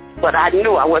 But I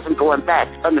knew I wasn't going back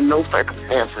under no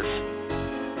circumstances.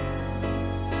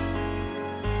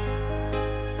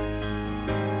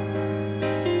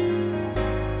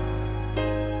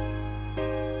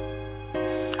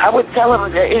 I would tell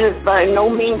him that it is by no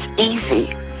means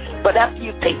easy, but after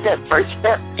you take that first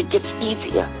step, it gets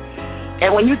easier.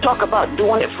 And when you talk about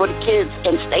doing it for the kids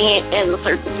and staying in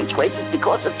certain situations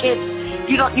because of kids,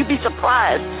 you'd be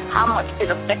surprised how much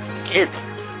it affects the kids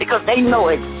because they know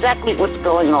exactly what's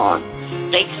going on.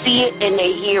 They see it and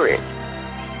they hear it.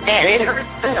 And it hurts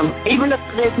them. Even if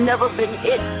they've never been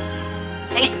hit,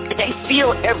 they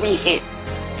feel every hit.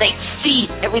 They see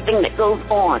everything that goes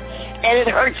on. And it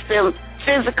hurts them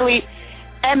physically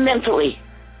and mentally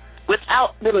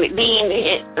without them being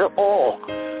hit at all.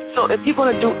 So if you're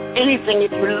going to do anything,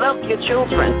 if you love your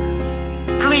children,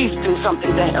 please do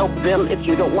something to help them. If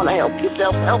you don't want to help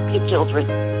yourself, help your children.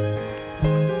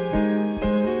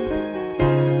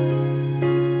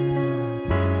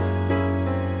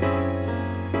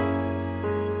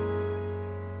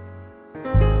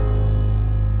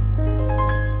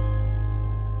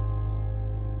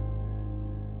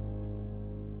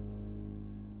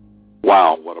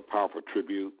 Wow, what a powerful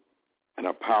tribute and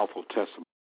a powerful testimony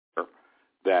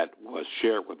that was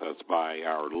shared with us by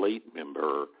our late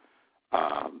member,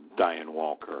 Diane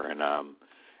Walker.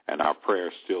 And our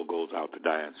prayer still goes out to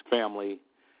Diane's family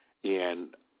and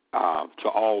to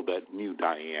all that knew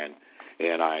Diane.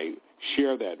 And I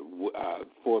share that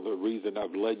for the reason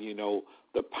of letting you know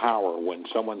the power when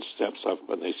someone steps up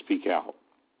and they speak out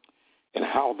and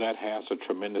how that has a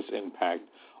tremendous impact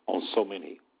on so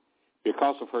many.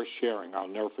 Because of her sharing, I'll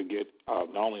never forget,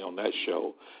 not only on that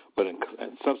show, but in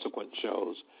subsequent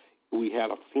shows, we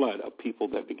had a flood of people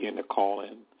that began to call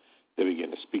in, that began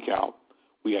to speak out.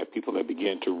 We had people that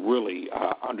began to really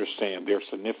understand their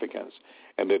significance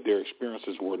and that their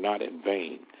experiences were not in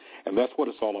vain. And that's what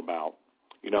it's all about.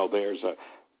 You know, there's an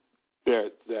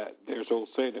old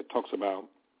saying that talks about,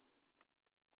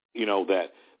 you know,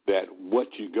 that what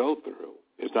you go through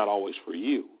is not always for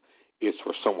you. It's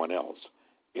for someone else.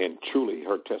 And truly,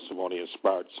 her testimony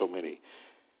inspired so many.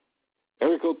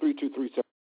 Area code 3237.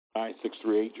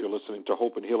 9638. You're listening to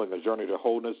Hope and Healing, A Journey to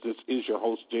Wholeness. This is your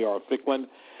host, J.R. Thicklin,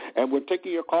 and we're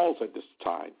taking your calls at this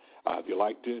time. If you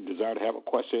like to desire to have a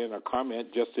question or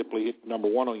comment, just simply hit number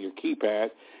 1 on your keypad,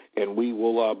 and we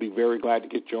will be very glad to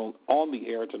get you on the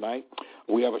air tonight.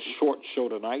 We have a short show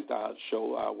tonight.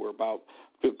 We're about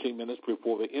 15 minutes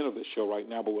before the end of the show right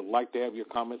now, but we'd like to have your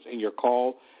comments and your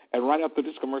call. And right after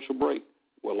this commercial break,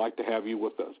 we'd like to have you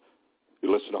with us. You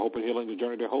listen to Hope and Healing, A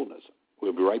Journey to Wholeness.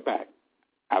 We'll be right back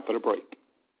after the break.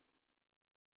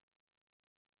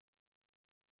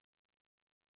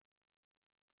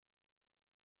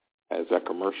 As that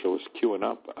commercial is queuing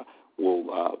up,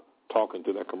 we'll talk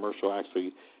until that commercial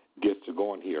actually gets to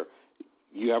going here.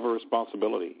 You have a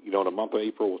responsibility. You know, the month of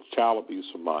April was Child Abuse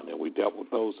Month, and we dealt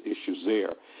with those issues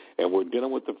there. And we're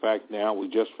dealing with the fact now we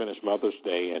just finished Mother's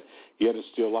Day, and yet it's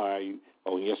still on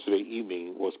yesterday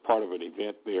evening was part of an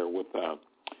event there with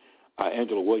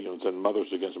Angela Williams and Mothers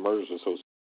Against Murders Association.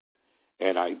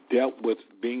 And I dealt with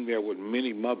being there with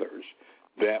many mothers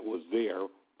that was there,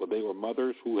 but they were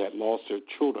mothers who had lost their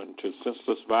children to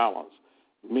senseless violence,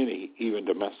 many even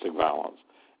domestic violence.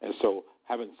 And so,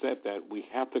 having said that, we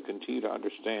have to continue to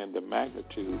understand the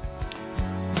magnitude.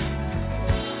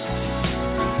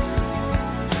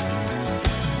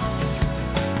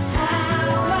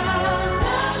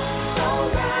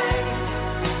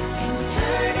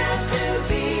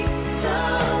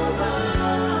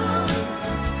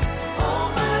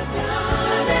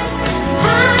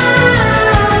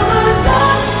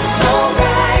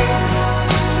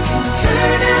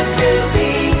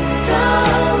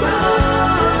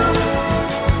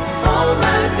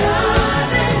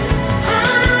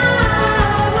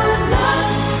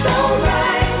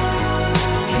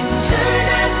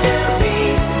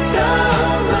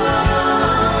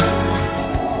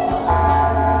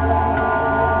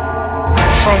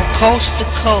 Coast to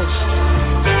coast,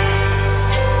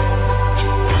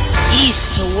 east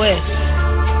to west.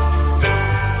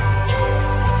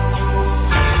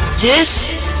 This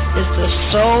is the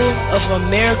Soul of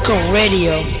America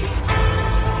Radio.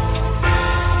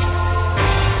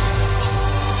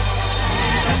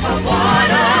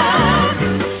 Water,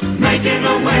 making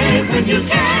a way when you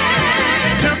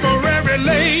can. Temporary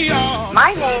layoff.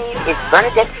 My name is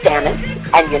Bernadette Stannis,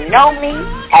 and you know me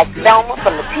as Velma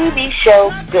from the TV show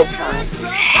Good Times.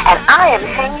 And I am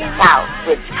hanging out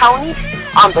with Tony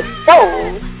on the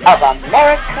Soul of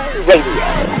America Radio.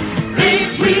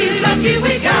 Ain't we lucky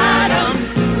we got 'em?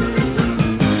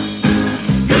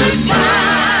 Good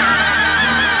times.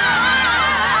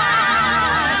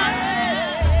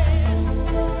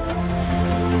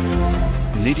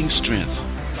 Needing strength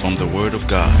from the Word of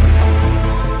God.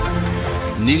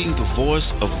 Needing the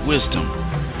voice of wisdom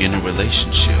in a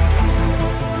relationship.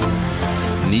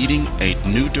 Needing a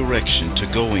new direction to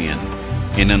go in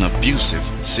an abusive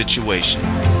situation.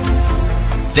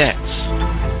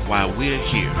 That's why we're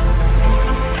here.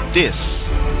 This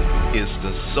is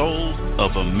the Soul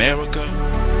of America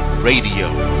Radio.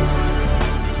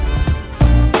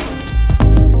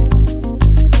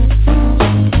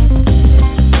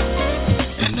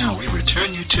 And now we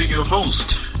return you to your host,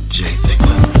 Jay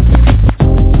Thicklin.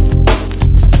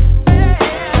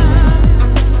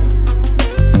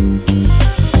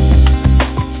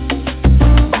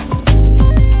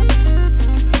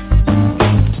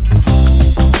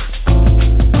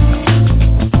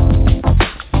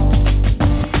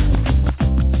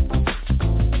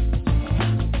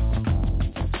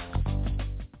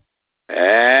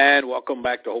 Welcome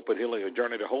back to Hope and Healing, A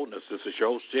Journey to Wholeness. This is your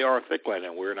host, J.R. Thicklin,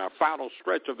 and we're in our final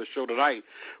stretch of the show tonight.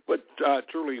 But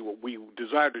truly, we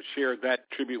desire to share that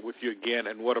tribute with you again,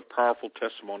 and what a powerful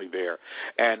testimony there.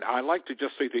 And I'd like to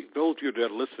just say to those of you that are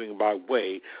listening by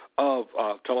way of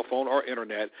telephone or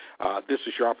internet, this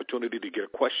is your opportunity to get a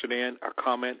question in, a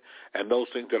comment, and those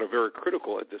things that are very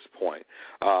critical at this point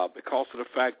because of the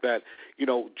fact that, you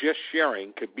know, just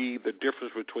sharing could be the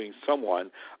difference between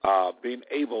someone being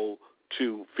able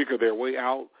to figure their way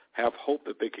out, have hope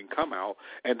that they can come out,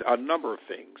 and a number of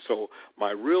things. So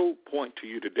my real point to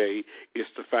you today is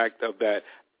the fact of that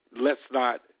let's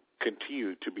not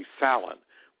continue to be silent.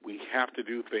 We have to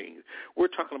do things. We're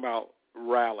talking about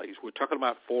rallies. We're talking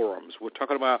about forums. We're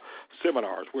talking about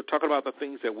seminars. We're talking about the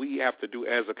things that we have to do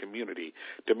as a community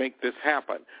to make this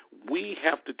happen. We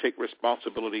have to take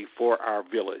responsibility for our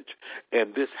village,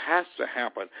 and this has to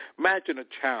happen. Imagine a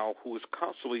child who is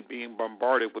constantly being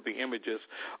bombarded with the images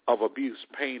of abuse,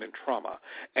 pain, and trauma,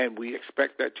 and we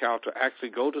expect that child to actually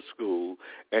go to school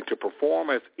and to perform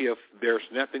as if there's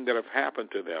nothing that have happened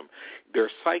to them. Their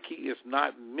psyche is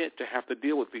not meant to have to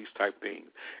deal with these type things,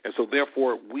 and so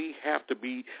therefore we have have to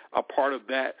be a part of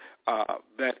that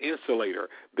insulator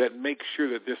that makes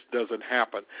sure that this doesn't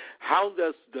happen. How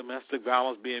does domestic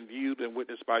violence being viewed and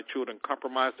witnessed by children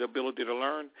compromise their ability to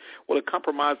learn? Well, it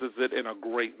compromises it in a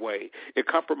great way. It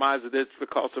compromises it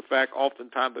because of the fact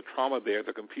oftentimes the trauma there,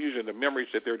 the confusion, the memories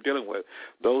that they're dealing with,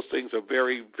 those things are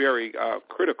very, very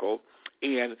critical.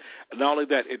 And not only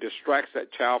that, it distracts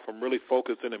that child from really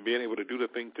focusing and being able to do the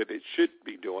things that it should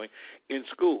be doing in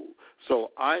school.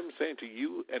 So I'm saying to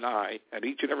you and I and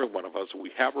each and every one of us, we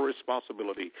have a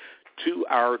responsibility to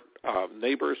our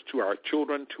neighbors, to our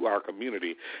children, to our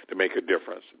community to make a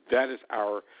difference. That is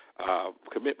our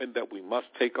commitment that we must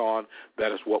take on.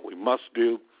 That is what we must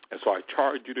do. And so I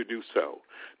charge you to do so.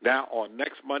 Now, on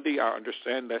next Monday, I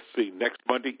understand, next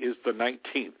Monday is the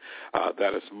 19th.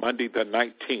 That is Monday the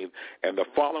 19th. And the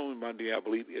following Monday, I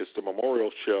believe, is the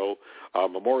Memorial Show,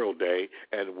 Memorial Day.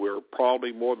 And we're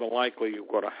probably more than likely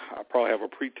going to probably have a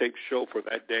pre-taped show for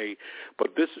that day.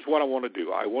 But this is what I want to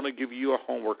do. I want to give you a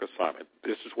homework assignment.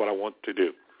 This is what I want to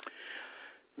do.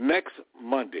 Next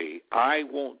Monday, I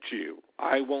want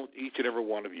each and every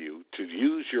one of you to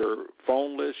use your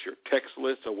phone list, your text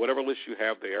list, or whatever list you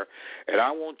have there, and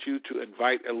I want you to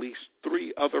invite at least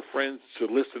 3 other friends to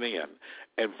listen in.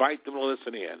 Invite them to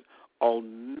listen in.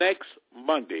 On next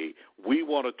Monday, we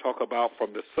want to talk about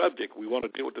from the subject, we want to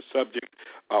deal with the subject,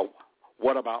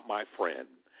 what about my friend?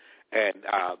 And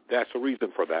that's the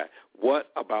reason for that.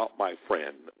 What about my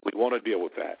friend? We want to deal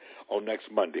with that on next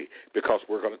Monday because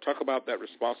we're going to talk about that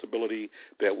responsibility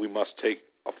that we must take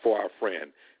for our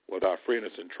friend, whether our friend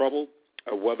is in trouble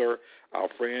or whether our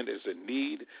friend is in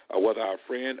need or whether our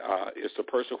friend is the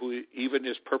person who even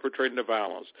is perpetrating the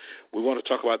violence. We want to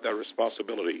talk about that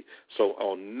responsibility. So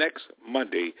on next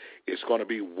Monday, it's going to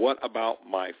be what about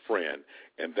my friend?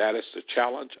 And that is the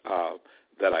challenge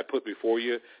that I put before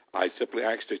you. I simply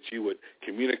ask that you would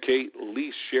communicate, at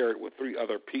least share it with 3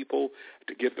 other people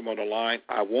to get them on the line.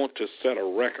 I want to set a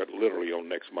record literally on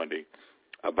next Monday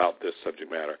about this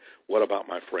subject matter. What about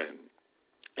my friend?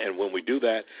 And when we do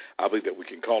that, I believe that we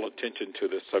can call attention to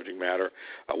this subject matter.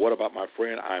 What about my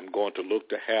friend? I'm going to look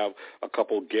to have a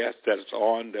couple guests that is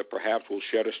on that perhaps will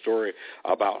share the story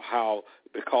about how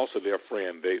because of their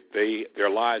friend, their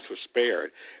lives were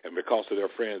spared, and because of their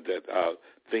friend that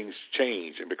things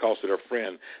changed, and because of their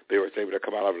friend, they were able to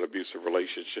come out of an abusive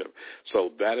relationship.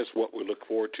 So that is what we look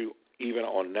forward to even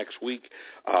on next week,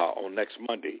 on next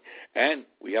Monday. And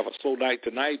we have a slow night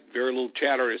tonight. Very little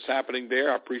chatter is happening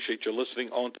there. I appreciate you listening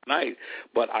on tonight.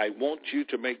 But I want you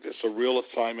to make this a real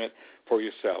assignment for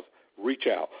yourself. Reach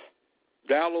out.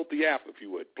 Download the app, if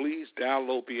you would. Please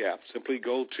download the app. Simply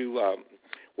go to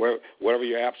wherever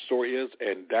your app store is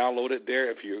and download it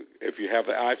there. If you have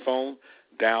the iPhone,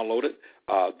 download it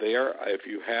there. If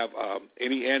you have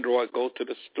any Android, go to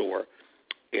the store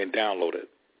and download it.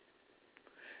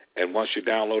 And once you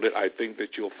download it, I think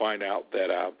that you'll find out that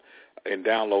in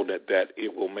downloading it, that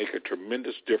it will make a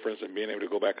tremendous difference in being able to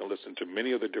go back and listen to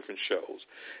many of the different shows.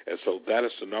 And so that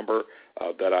is the number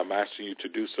that I'm asking you to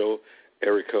do so.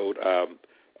 Area code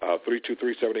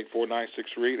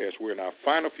 323-784-9638, as we're in our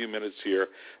final few minutes here,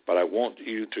 but I want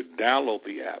you to download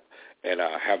the app and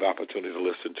have the opportunity to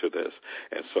listen to this.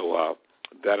 And so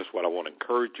that is what I want to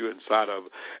encourage you inside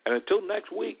of. And until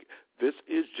next week, this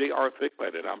is J.R.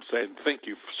 Thicklin, and I'm saying thank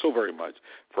you so very much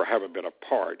for having been a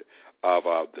part of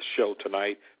the show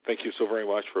tonight. Thank you so very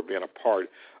much for being a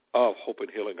part of Hope and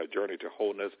Healing, A Journey to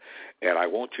Wholeness. And I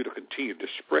want you to continue to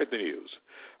spread the news.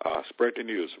 Spread the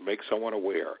news. Make someone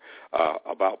aware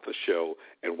about the show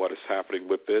and what is happening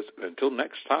with this. And until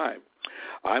next time,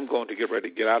 I'm going to get ready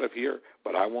to get out of here,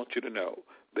 but I want you to know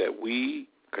that we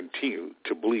continue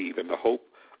to believe in the hope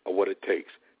of what it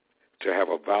takes to have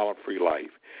a violent-free life.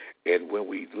 And when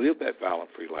we live that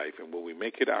violent-free life and when we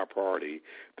make it our priority,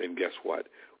 then guess what?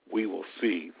 We will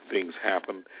see things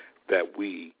happen that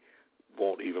we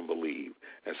won't even believe.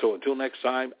 And so until next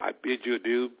time, I bid you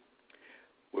adieu.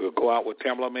 We'll go out with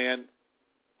Tamala Man,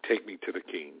 Take Me to the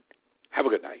King. Have a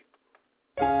good night.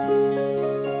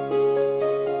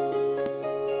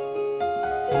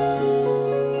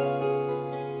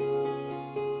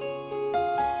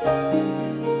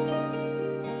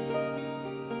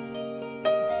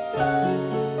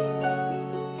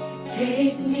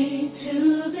 Take me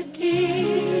to the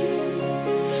King.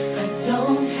 I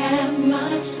don't have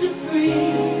much to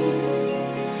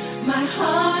bring. My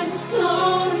heart is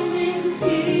torn in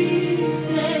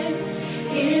pieces.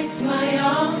 It's my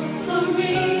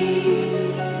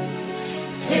offering.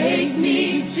 Take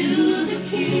me to the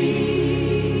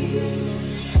King.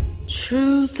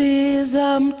 Truth is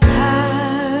I'm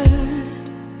tired.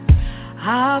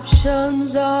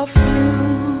 Options are few.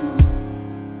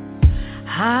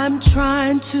 I'm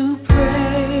trying to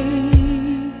pray,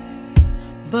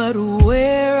 but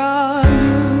where are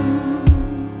you?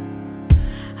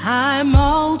 I'm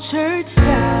all churched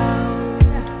out,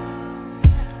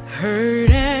 hurt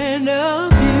and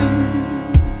abused.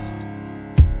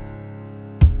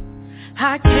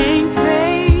 I can't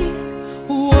say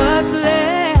what's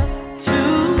left to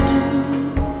do.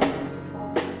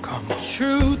 Come on.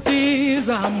 Truth is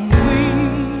I'm weak,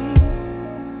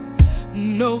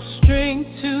 no strength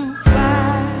to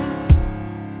fight,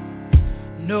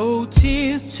 no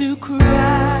tears to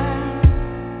cry.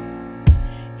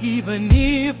 Even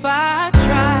if I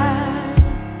try,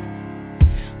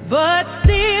 but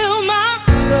still my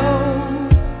soul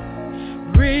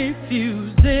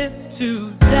refuses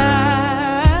to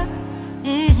die.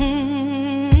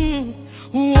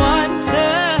 One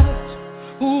touch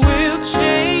will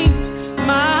change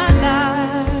my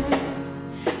life.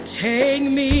 Take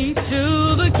me to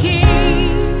the King.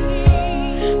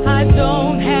 I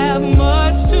don't have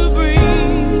much to bring.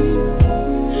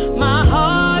 My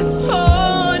heart's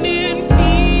torn in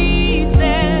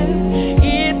pieces.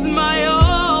 It's my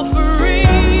offering.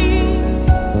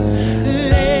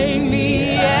 Lay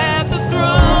me at the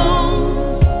throne.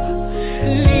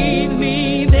 Leave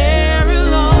me there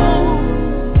alone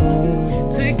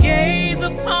to gaze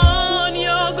upon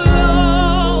your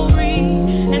glory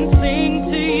and sing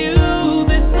to you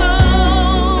this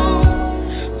song.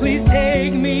 Please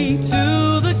take me to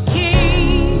the King.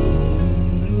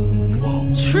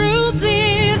 Truth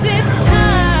is, it's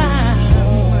time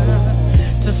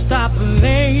to stop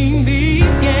playing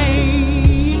these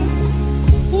games.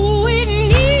 We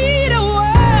need a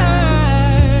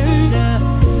word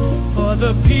for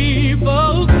the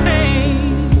people's pain.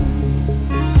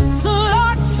 So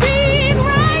Lord, speak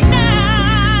right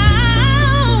now.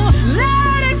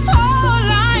 Let it fall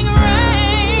like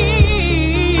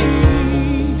rain.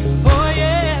 Oh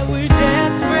yeah, we're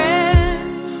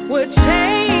desperate. We're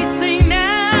chasing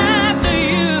after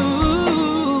you.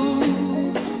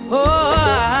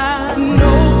 Oh,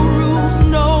 no rules,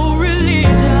 no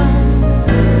religion.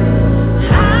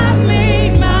 I've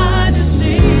made my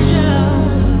decision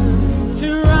to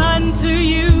run to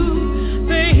you,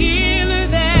 the healer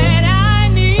that I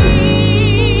need.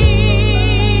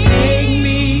 Take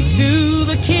me to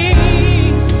the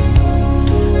King.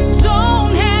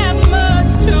 Don't have much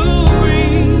to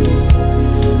bring.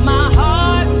 My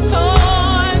heart's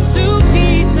torn to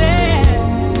pieces.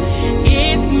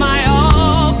 It's my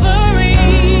offering.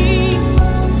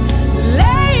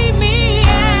 Lay me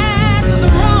at the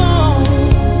throne.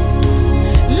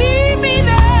 Leave me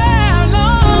there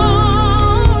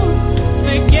alone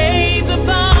to gaze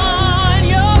upon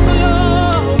your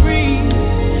glory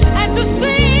and to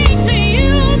sing to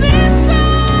you this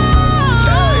song.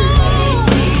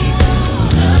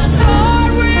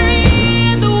 Lord, we're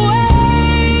in the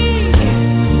way.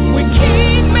 We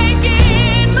keep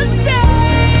making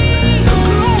mistakes.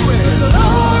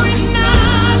 Glory's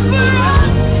not for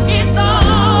us, it's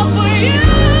all for you.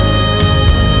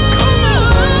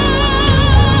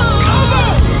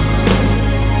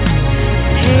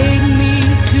 Take me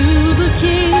to the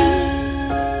King.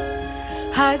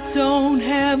 I don't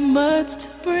have much to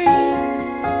bring.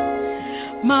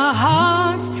 My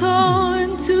heart's torn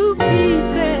to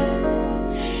pieces.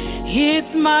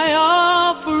 It's my